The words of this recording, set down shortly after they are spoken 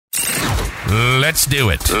Let's do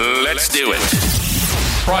it. Let's do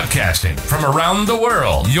it. Broadcasting from around the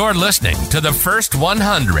world, you're listening to The First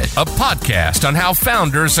 100, a podcast on how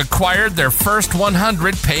founders acquired their first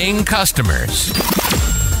 100 paying customers.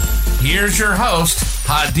 Here's your host,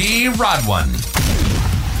 Hadi Radwan.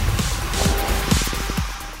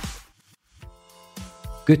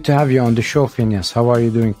 Good to have you on the show, Fineas. How are you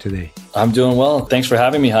doing today? I'm doing well. Thanks for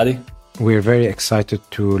having me, Hadi. We're very excited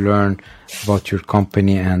to learn about your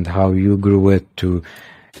company and how you grew it to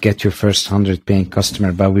get your first 100 paying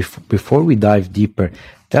customer. But before we dive deeper,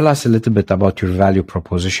 tell us a little bit about your value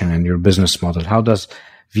proposition and your business model. How does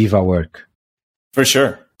Viva work? For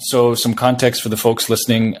sure. So some context for the folks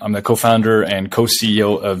listening. I'm the co-founder and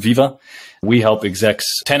co-CEO of Viva. We help execs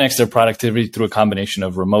 10x their productivity through a combination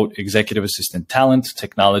of remote executive assistant talent,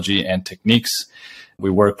 technology, and techniques. We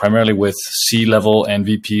work primarily with C-level and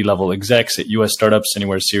VP-level execs at U.S. startups,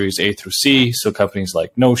 anywhere Series A through C. So companies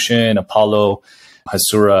like Notion, Apollo,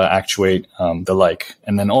 Hasura, Actuate, the like.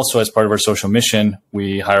 And then also as part of our social mission,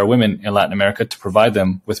 we hire women in Latin America to provide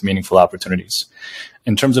them with meaningful opportunities.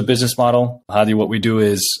 In terms of business model, Hadi, what we do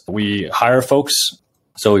is we hire folks.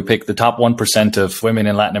 So we pick the top 1% of women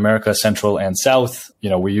in Latin America, Central and South.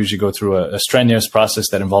 We usually go through a strenuous process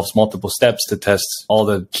that involves multiple steps to test all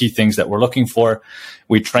the key things that we're looking for.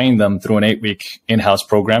 We train them through an 8-week in-house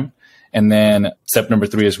program. And then step number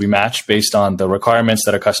 3 is we match based on the requirements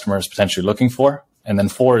that a customer is potentially looking for. And then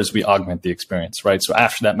 4 is we augment the experience, right? So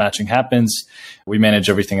after that matching happens, we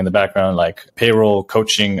manage everything in the background, like payroll,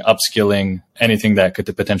 coaching, upskilling, anything that could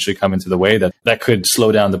potentially come into the way that could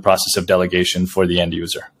slow down the process of delegation for the end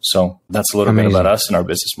user. So that's a little bit about us and our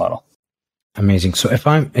business model. Amazing. So if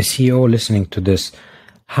I'm a CEO listening to this,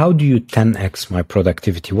 how do you 10x my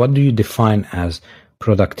productivity? What do you define as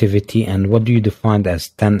productivity and what do you define as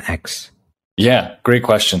 10x? Yeah, great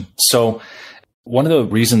question. So one of the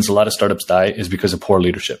reasons a lot of startups die is because of poor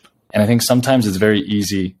leadership. And I think sometimes it's very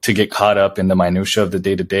easy to get caught up in the minutia of the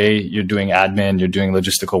day-to-day. You're doing admin, you're doing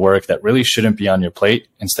logistical work that really shouldn't be on your plate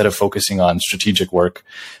instead of focusing on strategic work,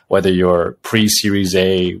 whether you're pre-Series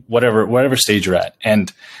A, whatever stage you're at.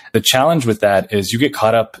 And the challenge with that is you get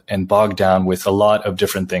caught up and bogged down with a lot of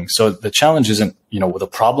different things. So the challenge isn't, the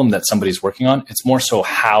problem that somebody's working on. It's more so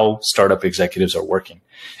how startup executives are working.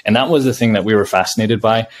 And that was the thing that we were fascinated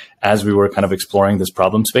by as we were kind of exploring this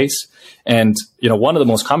problem space. And, one of the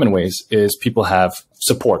most common ways is people have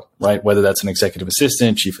support, right? Whether that's an executive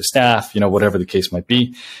assistant, chief of staff, whatever the case might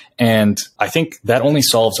be. And I think that only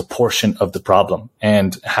solves a portion of the problem.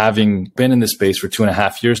 And having been in this space for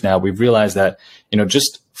 2.5 years now, we've realized that,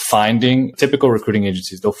 just finding typical recruiting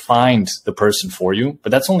agencies, they'll find the person for you,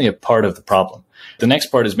 but that's only a part of the problem. The next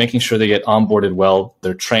part is making sure they get onboarded well,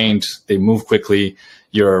 they're trained, they move quickly,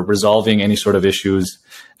 you're resolving any sort of issues.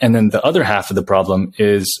 And then the other half of the problem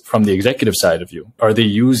is from the executive side of you. Are they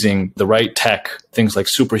using the right tech, things like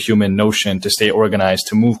Superhuman, Notion, to stay organized,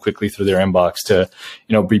 to move quickly through their inbox, to,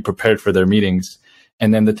 be prepared for their meetings?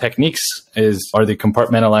 And then the techniques is, are they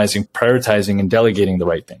compartmentalizing, prioritizing, and delegating the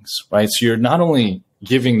right things, right? So you're not only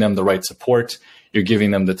giving them the right support, you're giving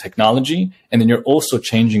them the technology, and then you're also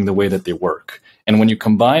changing the way that they work. And when you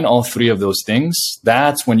combine all 3 of those things,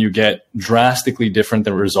 that's when you get drastically different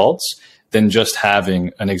results than just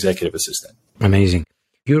having an executive assistant. Amazing.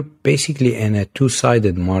 You're basically in a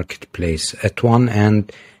two-sided marketplace. At one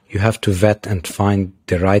end, you have to vet and find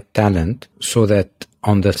the right talent so that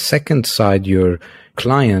on the second side, your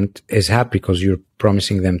client is happy because you're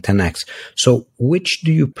promising them 10x. So which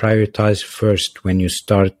do you prioritize first when you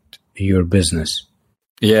start your business?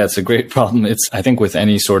 Yeah, it's a great problem. I think with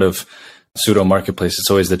any sort of pseudo marketplace, it's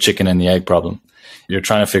always the chicken and the egg problem. You're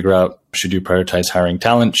trying to figure out, should you prioritize hiring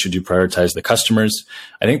talent? Should you prioritize the customers?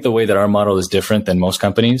 I think the way that our model is different than most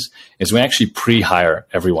companies is we actually pre-hire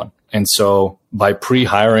everyone. And so by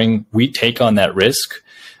pre-hiring, we take on that risk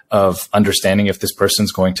of understanding if this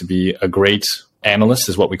person's going to be a great analyst,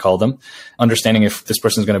 is what we call them, understanding if this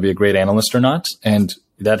person's going to be a great analyst or not. And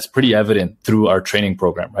that's pretty evident through our training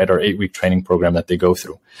program, right? Our 8-week training program that they go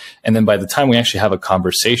through. And then by the time we actually have a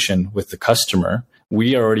conversation with the customer,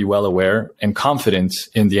 we are already well aware and confident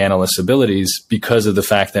in the analyst's abilities because of the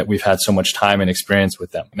fact that we've had so much time and experience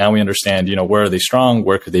with them. Now we understand, where are they strong?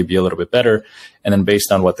 Where could they be a little bit better? And then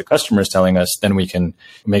based on what the customer is telling us, then we can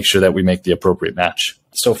make sure that we make the appropriate match.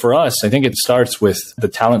 So for us, I think it starts with the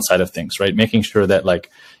talent side of things, right? Making sure that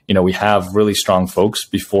we have really strong folks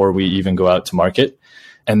before we even go out to market.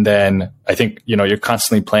 And then I think, you're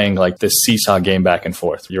constantly playing like this seesaw game back and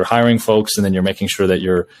forth. You're hiring folks and then you're making sure that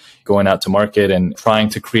you're going out to market and trying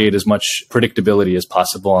to create as much predictability as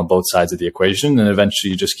possible on both sides of the equation. And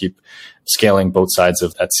eventually you just keep scaling both sides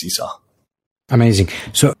of that seesaw. Amazing.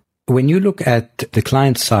 So when you look at the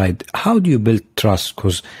client side, how do you build trust?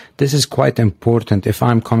 Because this is quite important. If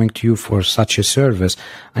I'm coming to you for such a service,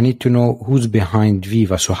 I need to know who's behind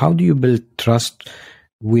Viva. So how do you build trust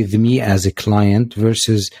with me as a client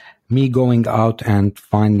versus me going out and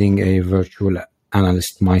finding a virtual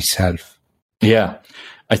analyst myself? Yeah,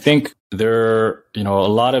 I think there are, a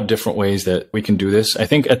lot of different ways that we can do this. I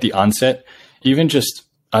think at the onset, even just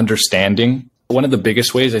understanding, one of the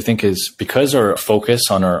biggest ways I think is because our focus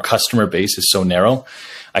on our customer base is so narrow.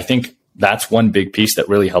 I think that's one big piece that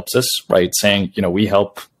really helps us, right? Saying, we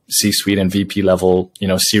help C-suite and VP level,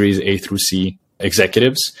 series A through C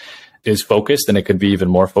executives is focused, and it could be even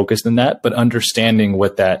more focused than that, but understanding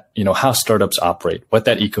what that, how startups operate, what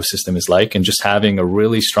that ecosystem is like, and just having a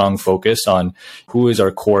really strong focus on who is our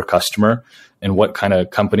core customer and what kind of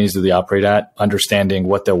companies do they operate at, understanding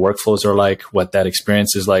what their workflows are like, what that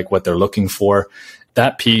experience is like, what they're looking for.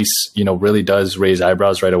 That piece, really does raise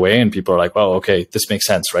eyebrows right away. And people are like, well, okay, this makes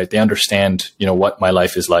sense, right? They understand, what my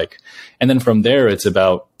life is like. And then from there, it's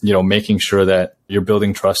about, making sure that you're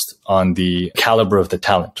building trust on the caliber of the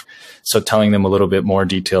talent. So telling them a little bit more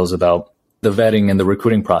details about the vetting and the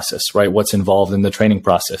recruiting process, right? What's involved in the training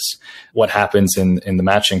process, what happens in the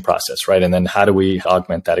matching process, right? And then how do we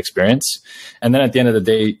augment that experience? And then at the end of the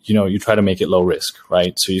day, you try to make it low risk,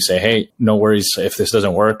 right? So you say, hey, no worries if this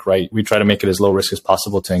doesn't work, right? We try to make it as low risk as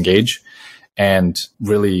possible to engage and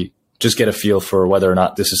really just get a feel for whether or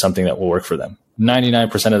not this is something that will work for them.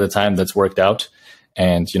 99% of the time that's worked out.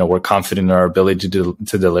 And, we're confident in our ability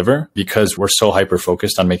to deliver because we're so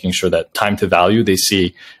hyper-focused on making sure that time to value they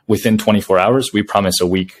see within 24 hours. We promise a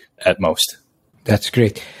week at most. That's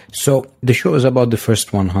great. So the show is about the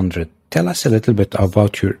first 100. Tell us a little bit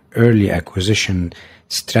about your early acquisition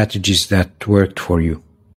strategies that worked for you.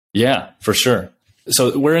 Yeah, for sure.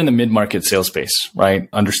 So we're in the mid-market sales space, right?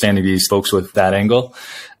 Understanding these folks with that angle.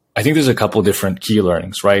 I think there's a couple different key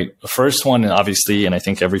learnings, right? The first one, obviously, and I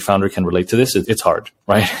think every founder can relate to this, it's hard,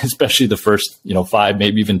 right? Especially the first, 5,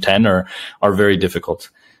 maybe even 10 are very difficult.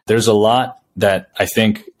 There's a lot that I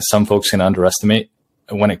think some folks can underestimate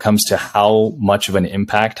when it comes to how much of an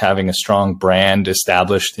impact having a strong brand,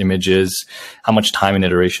 established images, how much time and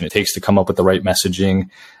iteration it takes to come up with the right messaging,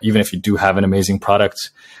 even if you do have an amazing product.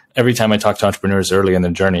 Every time I talk to entrepreneurs early in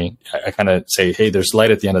their journey, I kind of say, hey, there's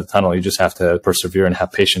light at the end of the tunnel. You just have to persevere and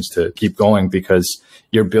have patience to keep going because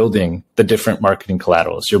you're building the different marketing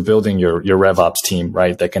collaterals. You're building your RevOps team,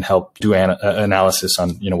 right? That can help do analysis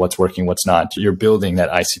on, what's working, what's not. You're building that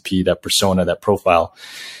ICP, that persona, that profile.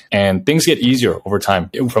 And things get easier over time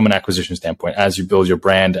from an acquisition standpoint as you build your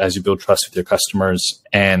brand, as you build trust with your customers,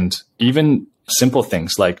 and even simple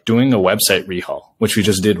things like doing a website rehaul, which we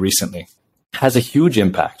just did recently, has a huge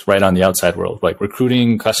impact right on the outside world, like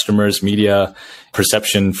recruiting, customers, media,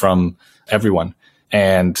 perception from everyone.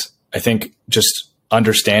 And I think just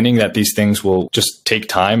understanding that these things will just take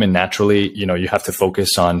time and naturally, you have to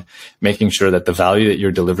focus on making sure that the value that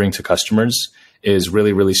you're delivering to customers is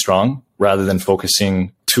really, really strong rather than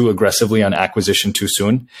focusing too aggressively on acquisition too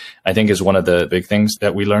soon, I think is one of the big things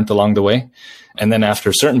that we learned along the way. And then after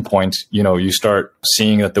a certain point, you start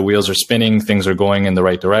seeing that the wheels are spinning, things are going in the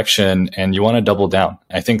right direction, and you want to double down.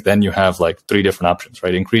 I think then you have like 3 different options,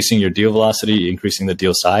 right? Increasing your deal velocity, increasing the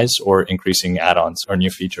deal size, or increasing add-ons or new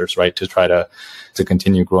features, right? To try to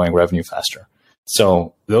continue growing revenue faster.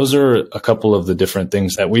 So those are a couple of the different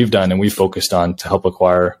things that we've done and we focused on to help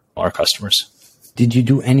acquire our customers. Did you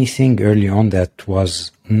do anything early on that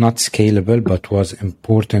was not scalable, but was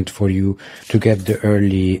important for you to get the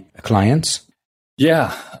early clients?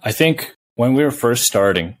 Yeah, I think when we were first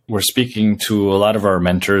starting, we're speaking to a lot of our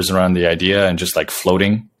mentors around the idea and just like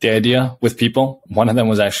floating the idea with people. One of them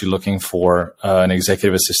was actually looking for an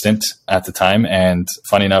executive assistant at the time. And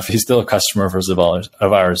funny enough, he's still a customer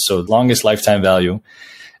of ours. So longest lifetime value,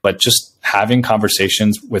 but just having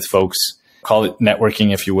conversations with folks, call it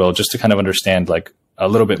networking, if you will, just to kind of understand like a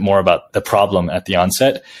little bit more about the problem at the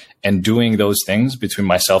onset and doing those things between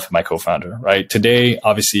myself and my co-founder, right? Today,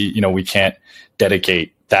 obviously, we can't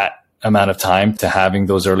dedicate that amount of time to having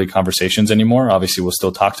those early conversations anymore. Obviously, we'll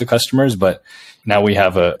still talk to customers, but now we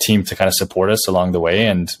have a team to kind of support us along the way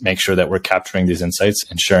and make sure that we're capturing these insights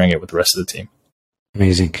and sharing it with the rest of the team.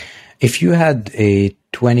 Amazing. If you had a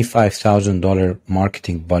 $25,000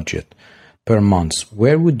 marketing budget per month,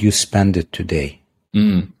 where would you spend it today?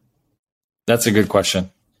 That's a good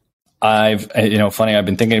question. I've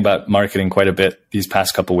been thinking about marketing quite a bit these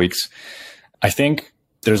past couple of weeks. I think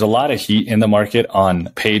there's a lot of heat in the market on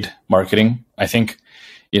paid marketing. I think,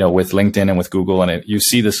 with LinkedIn and with Google, and you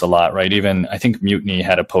see this a lot, right? Even I think Mutiny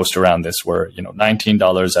had a post around this where,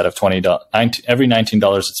 $19 out of $20, every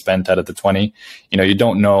 $19 that's spent out of the 20, you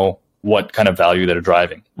don't know what kind of value they're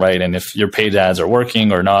driving, right? And if your paid ads are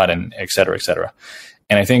working or not, and et cetera, et cetera.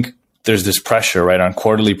 And I think there's this pressure, right, on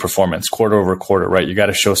quarterly performance, quarter over quarter, right? You got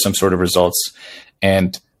to show some sort of results.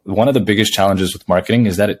 And one of the biggest challenges with marketing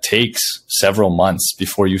is that it takes several months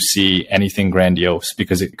before you see anything grandiose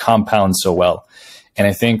because it compounds so well. And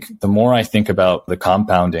I think the more I think about the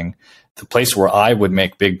compounding, the place where I would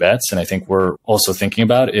make big bets, and I think we're also thinking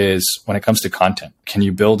about, is when it comes to content. Can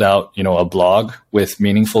you build out, a blog with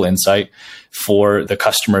meaningful insight for the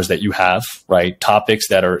customers that you have, right? Topics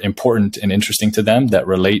that are important and interesting to them that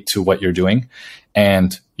relate to what you're doing.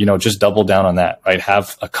 And, just double down on that, right?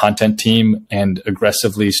 Have a content team and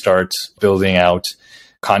aggressively start building out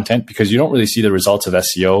content, because you don't really see the results of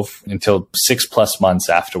SEO until 6+ months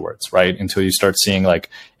afterwards, right? Until you start seeing like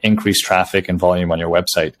increased traffic and volume on your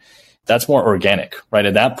website. That's more organic, right?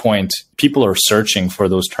 At that point, people are searching for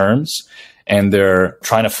those terms and they're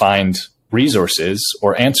trying to find resources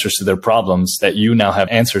or answers to their problems that you now have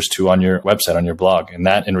answers to on your website, on your blog. And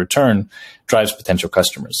that in return drives potential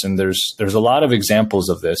customers. And there's a lot of examples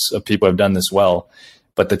of this, of people who have done this well.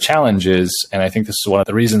 But the challenge is, and I think this is one of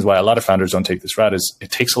the reasons why a lot of founders don't take this route, is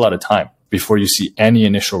it takes a lot of time before you see any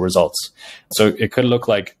initial results. So it could look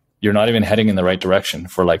like you're not even heading in the right direction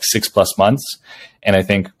for like 6+ months. And I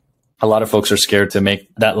think a lot of folks are scared to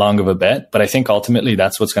make that long of a bet, but I think ultimately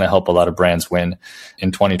that's what's going to help a lot of brands win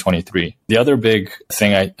in 2023. The other big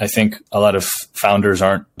thing I think a lot of founders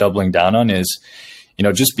aren't doubling down on is,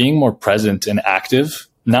 just being more present and active,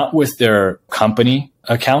 not with their company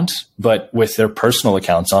account, but with their personal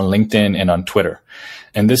accounts on LinkedIn and on Twitter.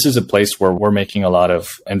 And this is a place where we're making a lot of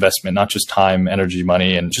investment, not just time, energy,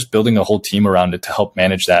 money, and just building a whole team around it to help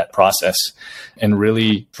manage that process and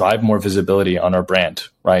really drive more visibility on our brand,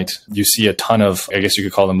 right? You see a ton of, I guess you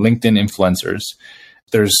could call them LinkedIn influencers.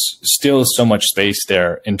 There's still so much space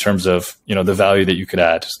there in terms of, the value that you could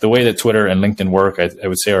add. The way that Twitter and LinkedIn work, I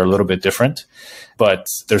would say, are a little bit different, but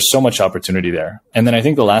there's so much opportunity there. And then I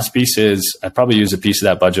think the last piece is I'd probably use a piece of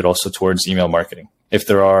that budget also towards email marketing. If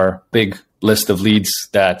there are big list of leads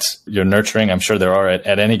that you're nurturing, I'm sure there are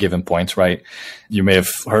at any given point, right? You may have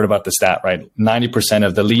heard about the stat, right? 90%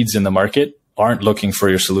 of the leads in the market aren't looking for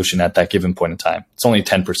your solution at that given point in time. It's only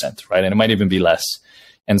 10%, right? And it might even be less.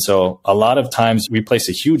 And so a lot of times we place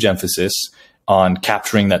a huge emphasis on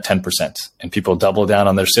capturing that 10%, and people double down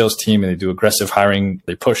on their sales team and they do aggressive hiring,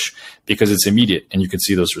 they push because it's immediate and you can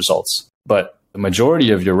see those results. But the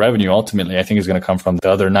majority of your revenue ultimately, I think, is going to come from the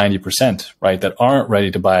other 90%, right? That aren't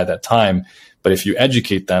ready to buy at that time. But if you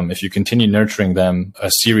educate them, if you continue nurturing them,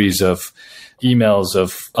 a series of emails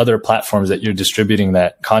of other platforms that you're distributing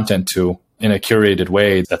that content to in a curated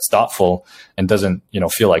way that's thoughtful and doesn't,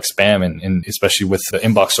 feel like spam, and especially with the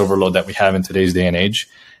inbox overload that we have in today's day and age,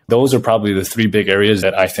 those are probably the 3 big areas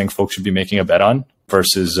that I think folks should be making a bet on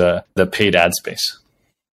versus the paid ad space.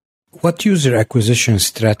 What user acquisition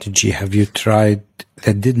strategy have you tried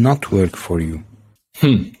that did not work for you?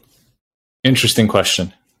 Interesting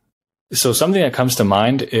question. So something that comes to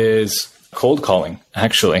mind is cold calling,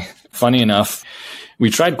 actually. Funny enough, we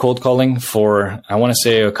tried cold calling for, I want to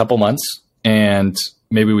say, a couple months, and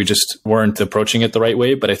maybe we just weren't approaching it the right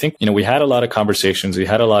way. But I think, we had a lot of conversations, we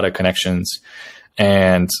had a lot of connections,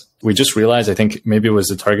 and we just realized, I think maybe it was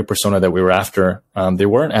the target persona that we were after. They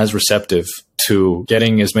weren't as receptive to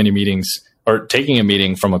getting as many meetings or taking a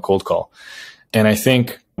meeting from a cold call. And I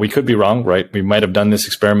think we could be wrong, right? We might have done this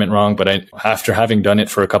experiment wrong, but after having done it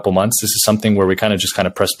for a couple months, this is something where we kind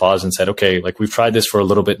of pressed pause and said, okay, like we've tried this for a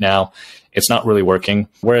little bit now. It's not really working.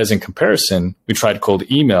 Whereas in comparison, we tried cold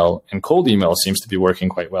email, and cold email seems to be working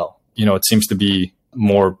quite well. It seems to be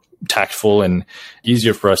more tactful and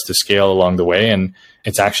easier for us to scale along the way. And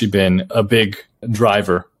it's actually been a big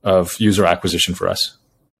driver of user acquisition for us.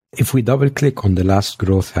 If we double click on the last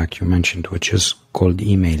growth hack you mentioned, which is cold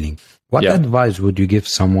emailing, what advice would you give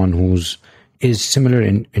someone is similar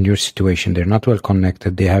in your situation? They're not well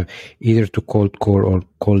connected. They have either to cold call or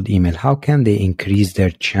cold email. How can they increase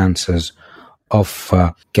their chances of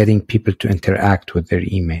getting people to interact with their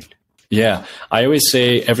email? Yeah, I always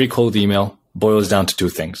say every cold email boils down to 2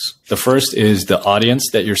 things. The first is the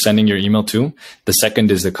audience that you're sending your email to. The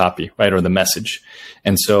second is the copy, right? Or the message.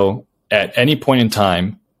 And so at any point in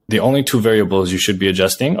time, the only 2 variables you should be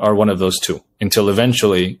adjusting are one of those 2 until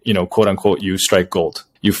eventually, quote unquote, you strike gold.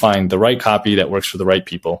 You find the right copy that works for the right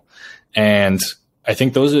people. And I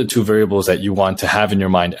think those are the 2 variables that you want to have in your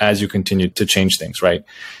mind as you continue to change things, right?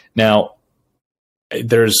 Now,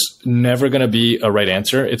 there's never going to be a right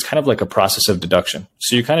answer. It's kind of like a process of deduction.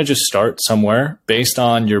 So you kind of just start somewhere based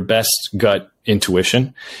on your best gut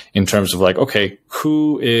intuition in terms of like, okay,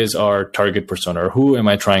 who is our target persona, or who am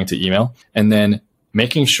I trying to email? And then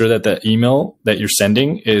making sure that the email that you're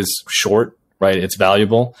sending is short, right? It's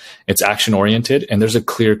valuable, it's action oriented, and there's a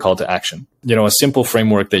clear call to action. A simple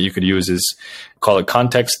framework that you could use is call it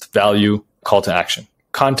context, value, call to action.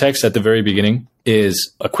 Context at the very beginning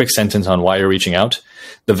is a quick sentence on why you're reaching out.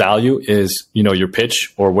 The value is, your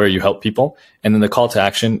pitch or where you help people. And then the call to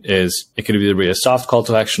action is, it could either be a soft call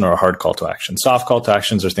to action or a hard call to action. Soft call to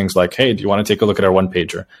actions are things like, hey, do you want to take a look at our one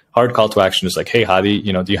pager? Hard call to action is like, hey, Hadi,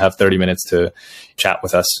 do you have 30 minutes to chat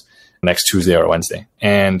with us next Tuesday or Wednesday?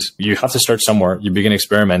 And you have to start somewhere. You begin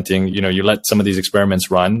experimenting, you let some of these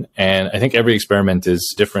experiments run. And I think every experiment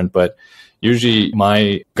is different, but usually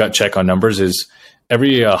my gut check on numbers is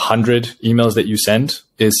every 100 emails that you send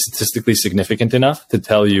is statistically significant enough to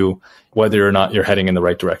tell you whether or not you're heading in the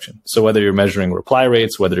right direction. So whether you're measuring reply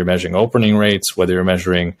rates, whether you're measuring opening rates, whether you're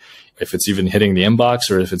measuring if it's even hitting the inbox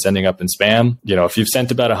or if it's ending up in spam, if you've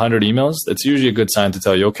sent about 100 emails, that's usually a good sign to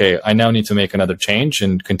tell you, okay, I now need to make another change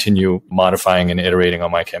and continue modifying and iterating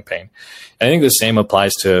on my campaign. And I think the same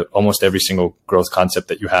applies to almost every single growth concept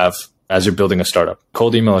that you have as you're building a startup.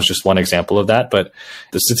 Cold email is just one example of that, but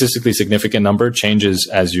the statistically significant number changes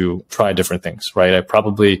as you try different things, right?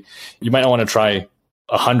 You might not want to try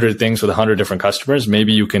 100 things with 100 different customers.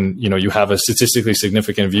 Maybe you can, you have a statistically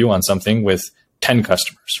significant view on something with 10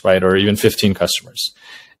 customers, right? Or even 15 customers.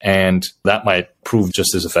 And that might prove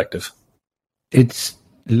just as effective. It's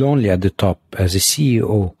lonely at the top. As a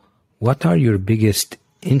CEO, what are your biggest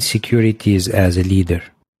insecurities as a leader?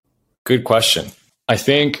 Good question. I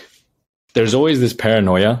think there's always this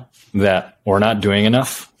paranoia that we're not doing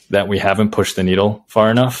enough, that we haven't pushed the needle far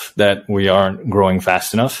enough, that we aren't growing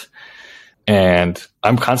fast enough. And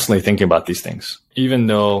I'm constantly thinking about these things. Even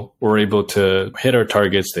though we're able to hit our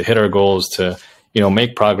targets, to hit our goals, to,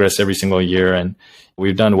 make progress every single year. And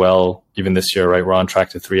we've done well even this year, right? We're on track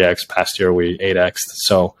to 3x. Past year, we 8x.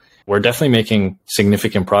 So we're definitely making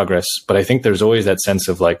significant progress. But I think there's always that sense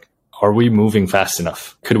of like, are we moving fast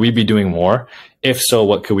enough? Could we be doing more? If so,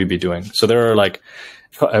 what could we be doing? So there are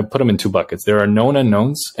I put them in two buckets. There are known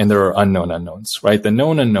unknowns and there are unknown unknowns, right? The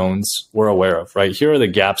known unknowns we're aware of, right? Here are the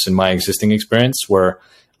gaps in my existing experience where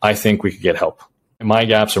I think we could get help. My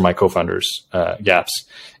gaps are my co-founders' gaps.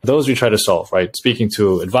 Those we try to solve, right? Speaking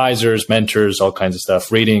to advisors, mentors, all kinds of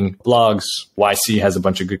stuff, reading blogs, YC has a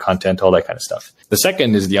bunch of good content, all that kind of stuff. The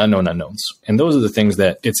second is the unknown unknowns. And those are the things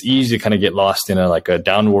that it's easy to kind of get lost in a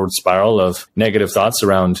downward spiral of negative thoughts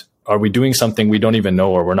around, are we doing something we don't even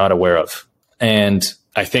know or we're not aware of? And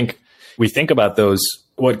I think we think about those,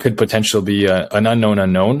 what could potentially be an unknown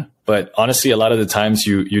unknown. But honestly, a lot of the times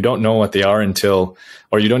you don't know what they are until,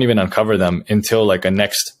 or you don't even uncover them until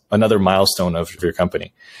another milestone of your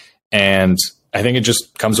company. And I think it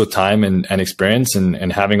just comes with time and experience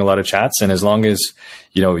and having a lot of chats. And as long as,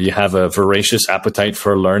 you have a voracious appetite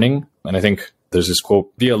for learning, and I think there's this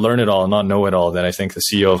quote, be a learn it all, not know it all, that I think the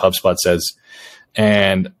CEO of HubSpot says.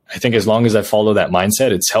 And I think as long as I follow that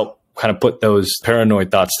mindset, it's helped kind of put those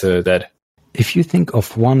paranoid thoughts to bed. If you think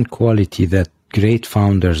of one quality that great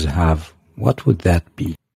founders have, what would that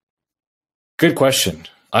be? Good question.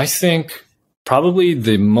 I think probably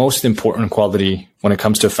the most important quality when it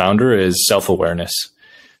comes to a founder is self-awareness.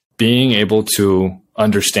 Being able to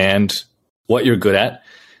understand what you're good at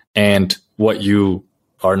and what you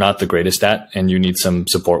are not the greatest at and you need some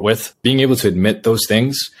support with. Being able to admit those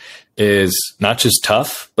things is not just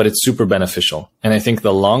tough, but it's super beneficial. And I think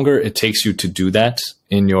the longer it takes you to do that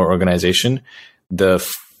in your organization, the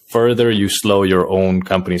further you slow your own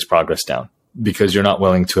company's progress down because you're not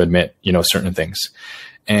willing to admit, certain things.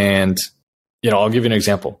 And, I'll give you an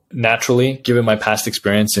example. Naturally, given my past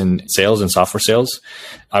experience in sales and software sales,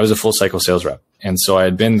 I was a full cycle sales rep. And so I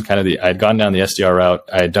had been I'd gone down the SDR route.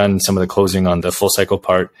 I had done some of the closing on the full cycle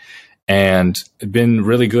part and been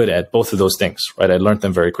really good at both of those things, right? I learned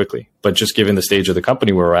them very quickly, but just given the stage of the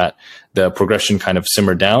company we were at, the progression kind of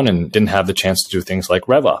simmered down and didn't have the chance to do things like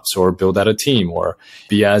RevOps or build out a team or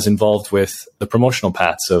be as involved with the promotional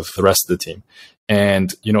paths of the rest of the team.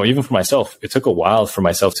 And, even for myself, it took a while for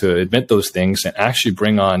myself to admit those things and actually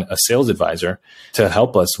bring on a sales advisor to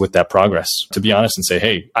help us with that progress, to be honest and say,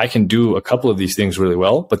 hey, I can do a couple of these things really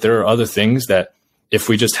well, but there are other things that if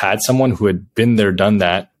we just had someone who had been there, done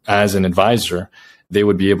that as an advisor, they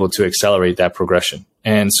would be able to accelerate that progression.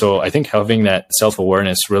 And so I think having that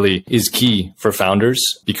self-awareness really is key for founders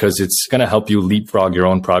because it's going to help you leapfrog your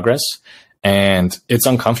own progress. And it's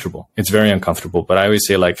uncomfortable. It's very uncomfortable. But I always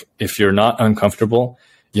say, if you're not uncomfortable,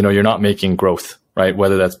 you're not making growth. right?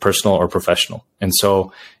 Whether that's personal or professional. And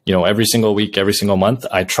so, every single week, every single month,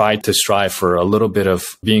 I try to strive for a little bit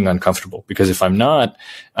of being uncomfortable, because if I'm not,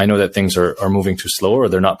 I know that things are moving too slow or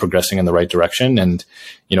they're not progressing in the right direction. And,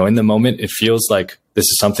 in the moment, it feels like this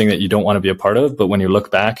is something that you don't want to be a part of. But when you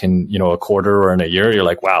look back in, a quarter or in a year, you're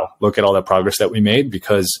like, wow, look at all that progress that we made,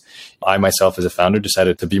 because I myself as a founder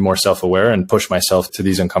decided to be more self-aware and push myself to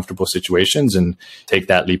these uncomfortable situations and take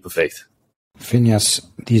that leap of faith. Phineas,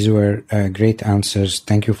 these were great answers.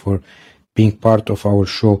 Thank you for being part of our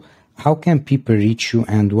show. How can people reach you,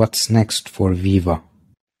 and what's next for Viva?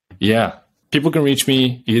 Yeah, people can reach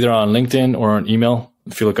me either on LinkedIn or on email.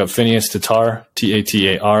 If you look up Fineas Tatar,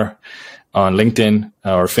 Tatar, on LinkedIn,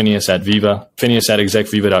 or Fineas at Viva. Fineas at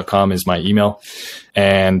execviva.com is my email.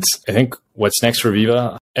 And I think what's next for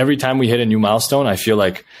Viva, every time we hit a new milestone, I feel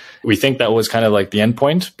like we think that was kind of like the end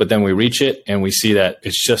point, but then we reach it and we see that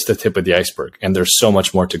it's just the tip of the iceberg and there's so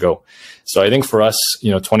much more to go. So I think for us,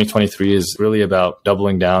 2023 is really about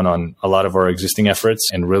doubling down on a lot of our existing efforts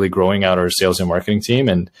and really growing out our sales and marketing team.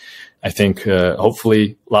 And I think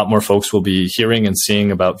hopefully a lot more folks will be hearing and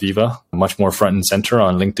seeing about Viva much more front and center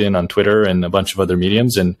on LinkedIn, on Twitter, and a bunch of other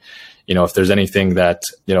mediums. And, if there's anything that,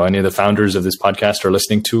 any of the founders of this podcast are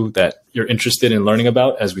listening to that you're interested in learning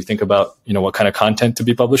about as we think about, what kind of content to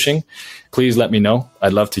be publishing, please let me know.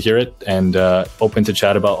 I'd love to hear it, and open to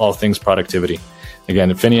chat about all things productivity.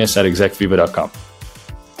 Again, Fineas at execviva.com.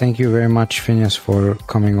 Thank you very much, Fineas, for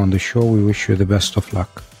coming on the show. We wish you the best of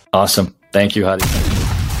luck. Awesome. Thank you, Hadi.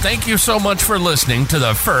 Thank you so much for listening to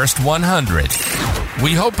the First 100.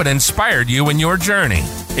 We hope it inspired you in your journey.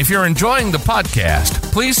 If you're enjoying the podcast,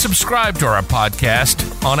 please subscribe to our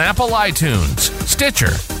podcast on Apple iTunes,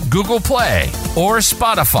 Stitcher, Google Play, or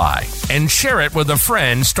Spotify, and share it with a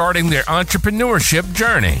friend starting their entrepreneurship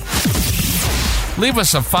journey. Leave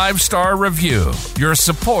us a 5-star review. Your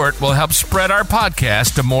support will help spread our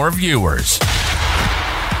podcast to more viewers.